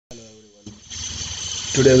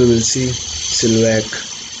Today we will see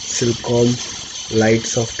Sylcom Lite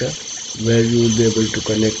software, where you will be able to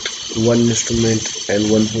connect one instrument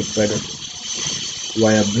and one foot pedal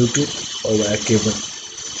via Bluetooth or via cable.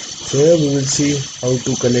 So here we will see how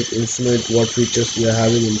to connect instrument, what features we are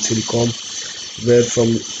having in Sylcom, where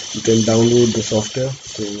from you can download the software.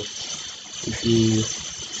 So if you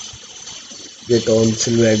get on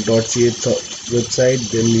sylvac.ca website,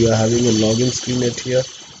 then you are having a login screen at here.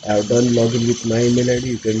 I have done login with my email ID.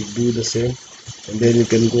 You can do the same, and then you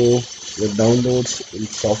can go your downloads in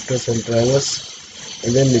softwares and drivers,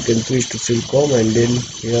 and then you can switch to Sylcom, and then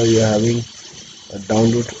here you are having a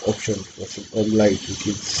download option for Sylcom Lite, which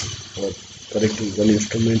is for connecting one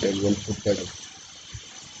instrument and one foot pedal.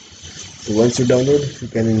 So once you download, you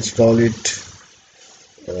can install it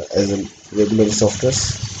as a regular software.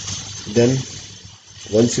 Then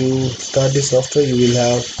once you start the software, you will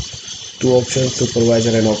have two options: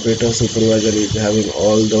 supervisor and operator. Supervisor is having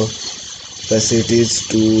all the facilities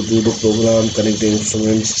to do the program, connect the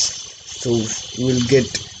instruments. So you will get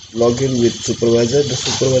login with supervisor. The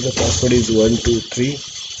supervisor password is 123,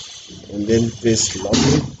 and then press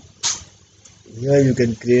login. Here you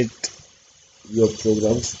can create your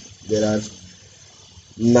programs. There are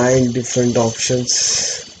 9 different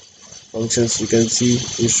functions. You can see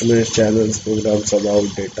instruments, channels, programs, about,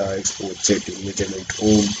 data, export, setting, measurement,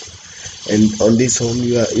 home. And on this home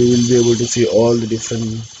you will be able to see all the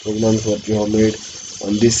different programs what you have made.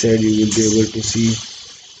 On this side you will be able to see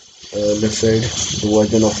left side the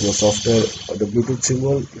version of your software or the Bluetooth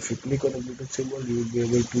symbol. If you click on the Bluetooth symbol, you will be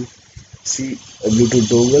able to see a Bluetooth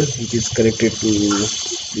dongle which is connected to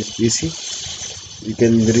this PC. You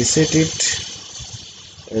can reset it,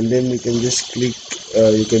 and then you can just click,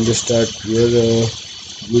 you can just start your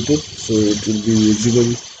Bluetooth, so it will be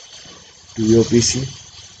visible to your PC.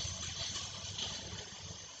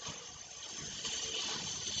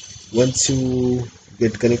 Once you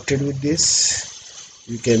get connected with this,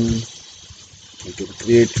 you can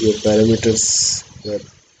create your parameters.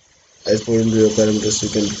 As per your parameters, you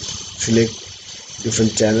can select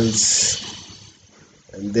different channels,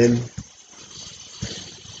 and then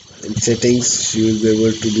in settings you will be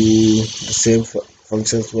able to do the same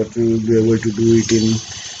functions what we will be able to do it in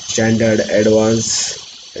standard,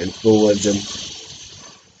 advanced and pro version.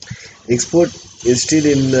 Export is still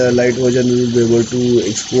in light version. We will be able to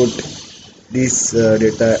export this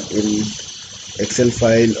data in Excel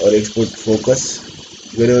file or export focus.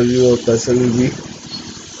 Whenever your cursor will be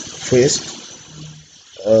faced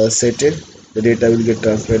setted, the data will get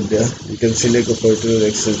transferred there. You can select a particular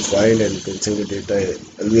Excel file and you can save the data.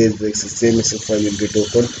 Always the same Excel file will get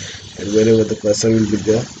open, and wherever the cursor will be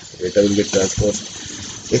there, data will get transferred.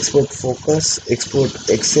 Export focus, export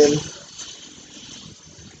Excel.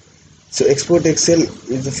 So export Excel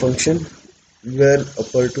is a function where a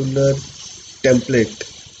particular template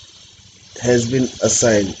has been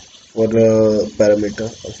assigned for the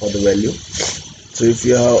parameter or for the value. So if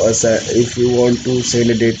you want to send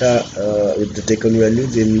a data with the taken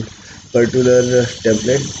values in particular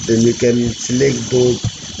template, then you can select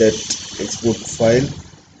that export file.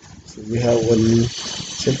 So we have one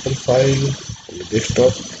simple file on the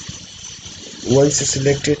desktop. Once you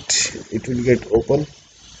select it, it will get open.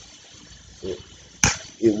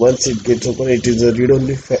 Once it gets open, it is a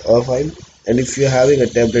read-only file. And if you are having a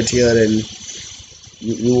template here and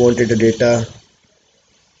you wanted the data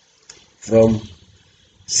from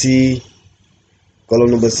C,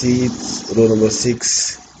 column number C, row number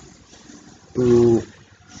 6 to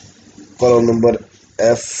column number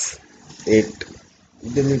F8,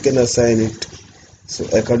 then you can assign it. So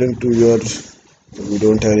according to your, we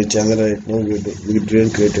don't have any channel right now, we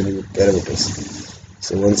didn't create any parameters.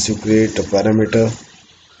 So once you create a parameter,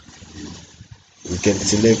 you can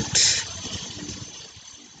select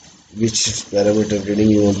which parameter reading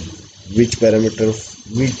you want,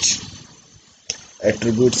 which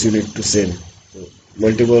attributes you need to send. So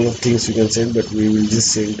multiple things you can send, but we will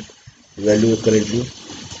just send the value correctly.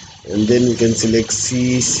 And then you can select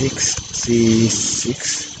C6.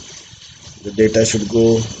 The data should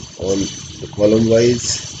go on the column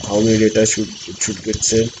wise. How many data should get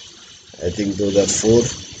sent? I think those are 4.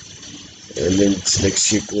 And then select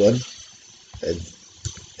sheet 1. And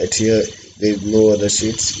at here there is no other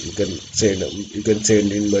sheets. You can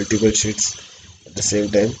send in multiple sheets at the same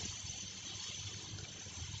time.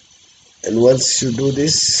 And once you do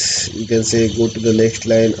this, you can say go to the next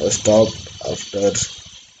line or stop after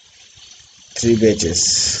 3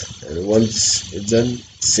 batches. And once it's done,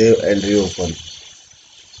 save and reopen.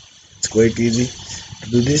 It's quite easy to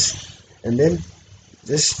do this. And then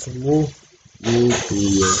just move to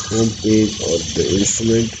your home page or the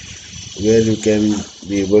instrument. where you can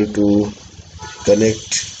be able to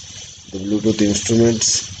connect the Bluetooth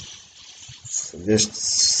instruments. So just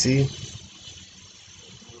see.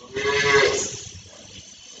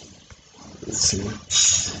 Let's see.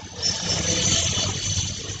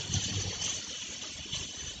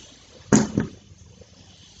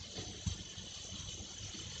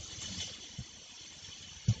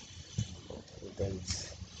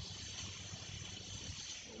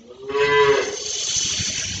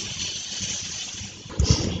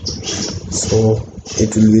 So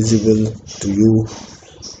it will visible to you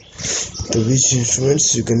to which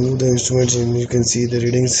instruments. You can move the instruments and you can see the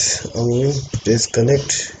readings are moving. Press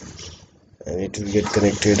connect and it will get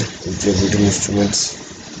connected with your Bluetooth instruments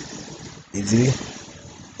easily.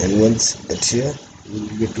 And once it's here, you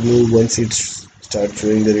will get to know once it starts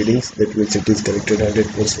showing the readings, that means it is connected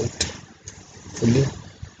 100% fully.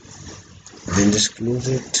 Then just close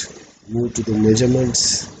it, move to the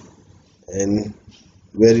measurements, and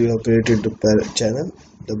where you have created the channel,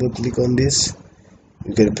 double click on this.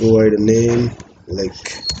 You can provide a name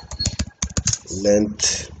like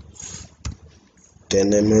length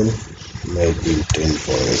 10 mm, might be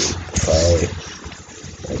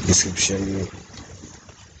 10.5, description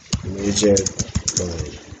measured by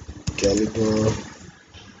caliper.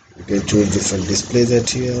 You can choose different displays at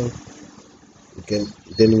here.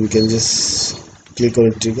 Then we can just click on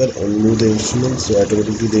a trigger and move the instrument, so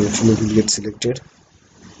automatically the instrument will get selected.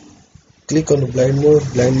 Click on the blind mode.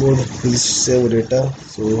 Blind mode will save data,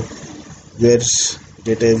 so where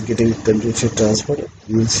data is getting continuously transferred,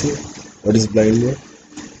 you will see what is blind mode.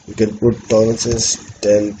 You can put tolerances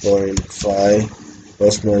 10.5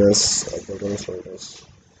 plus minus minus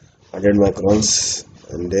 100 microns,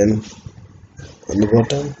 and then on the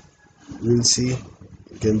bottom you will see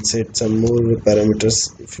you can set some more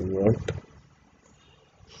parameters if you want.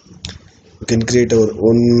 We can create our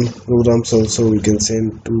own programs also. We can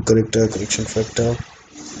send to corrector, correction factor.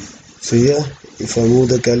 So here, if I move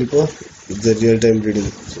the caliper, it's a real-time reading.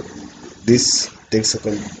 So this takes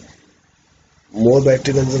more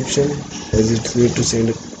battery consumption as it needs to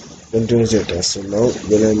send continuous data. So now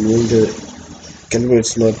when I move the caliper,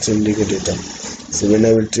 it's not sending the data. So when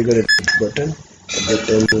I will trigger a button, at that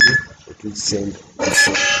time it will send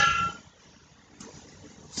action.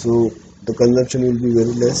 So the consumption will be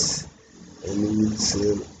very less, and we will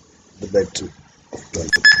save the battery of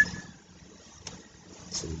caliper.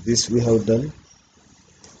 So this we have done.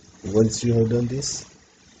 Once you have done this,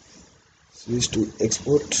 switch to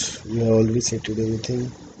export. We have already set it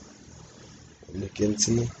everything, and you can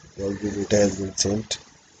see all the data has been sent.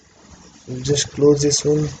 We'll just close this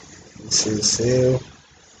one. Say save.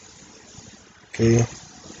 Okay.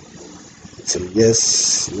 Say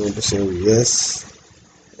yes. You want to save yes.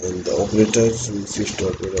 And the operators will switch to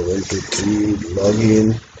operator 1, 2, 3,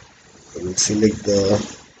 login, and we'll select the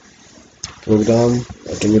program.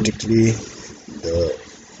 Automatically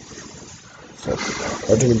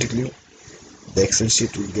the Excel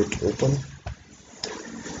sheet will get open,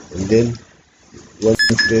 and then once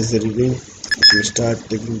you press the reading, it will start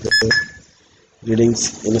taking the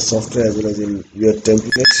readings in a software as well as in your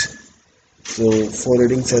template. So 4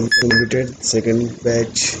 readings have been completed, second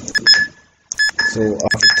batch. So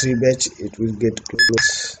after 3 batch it will get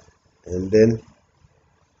closed, and then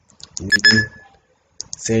you can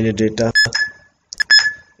send the data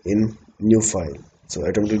in new file. So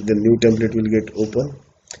automatically the new template will get open,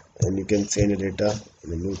 and you can send the data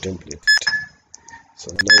in a new template.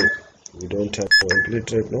 So now we don't have a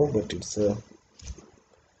template right now, but it's a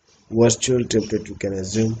virtual template, you can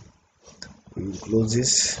assume. We will close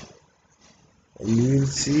this, and you will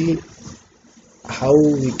see how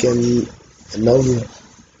we can now we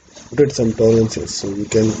put some tolerances, so we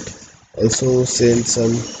can also send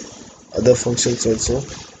some other functions also,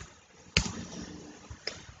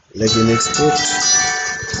 like in export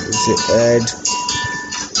we say add,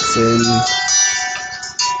 send,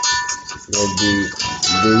 like the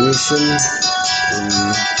deviation in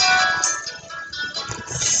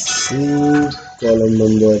C column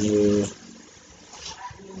number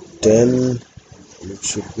 10, it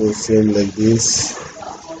should go same like this,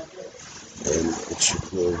 and it should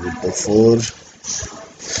go with the 4,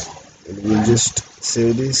 and we'll just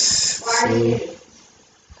save this. So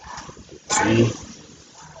 3,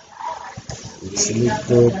 we'll select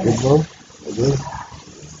the program again,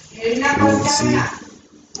 we'll see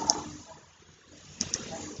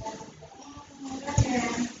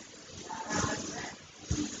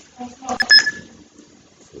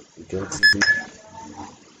you can see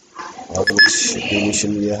how much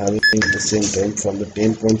deviation we are having at the same time. From the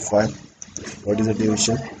 10.5, what is the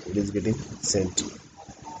deviation it is getting sent.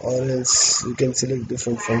 or else you can select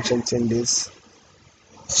different functions in this.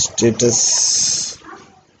 Status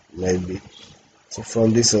might be. So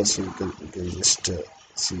from this also you can just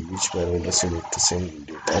see which parameters you need to send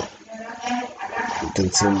data. You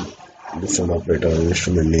can send different operator,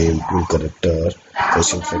 instrument name, tool character,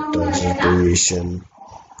 pressure factor, deviation,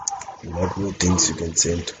 lot more things you can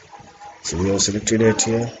send. So we have selected it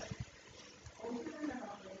here.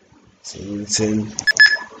 So we will send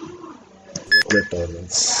upper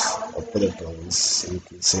tolerance. So you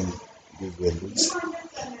can send these values.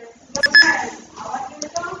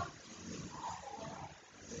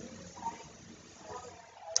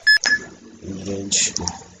 In range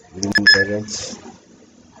within tolerance.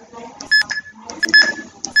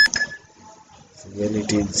 So when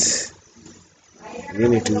it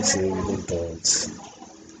will say within tolerance.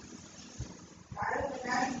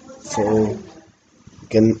 So you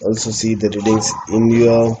can also see the readings in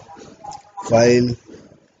your file,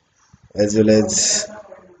 as well as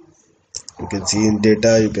you can see in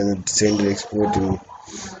data. You can send and export in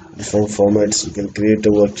different formats. You can create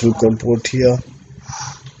a virtual comport here,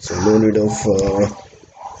 so no need of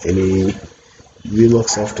any VMworks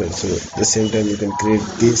software. So at the same time you can create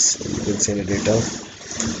this, you can send a data.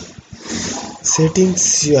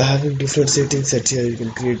 Settings, you are having different settings set here. You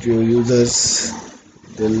can create your users,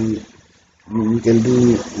 then you can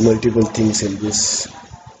do multiple things in this.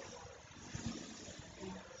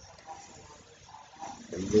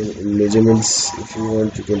 And then in measurements, if you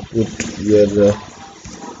want, you can put your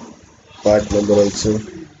part number also,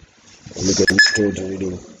 and you can store the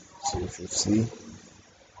reading. So if you see,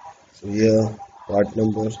 so here part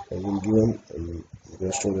number has been given, and you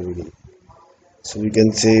can store the reading. So we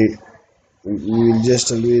can say, we will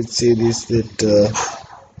just always say this, that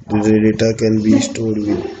the data can be stored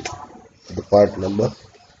with the part number.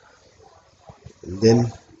 And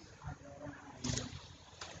then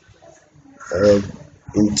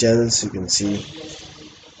in channels you can see,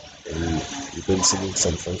 and you can select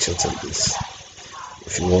some functions like this.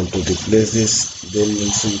 If you want to replace this, then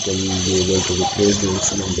also you can be able to replace the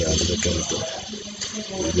instrument by another character.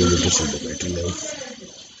 You will be able to set the battery life.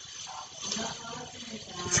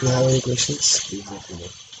 If you have any questions, please let me know.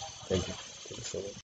 Thank you. Thank you so much.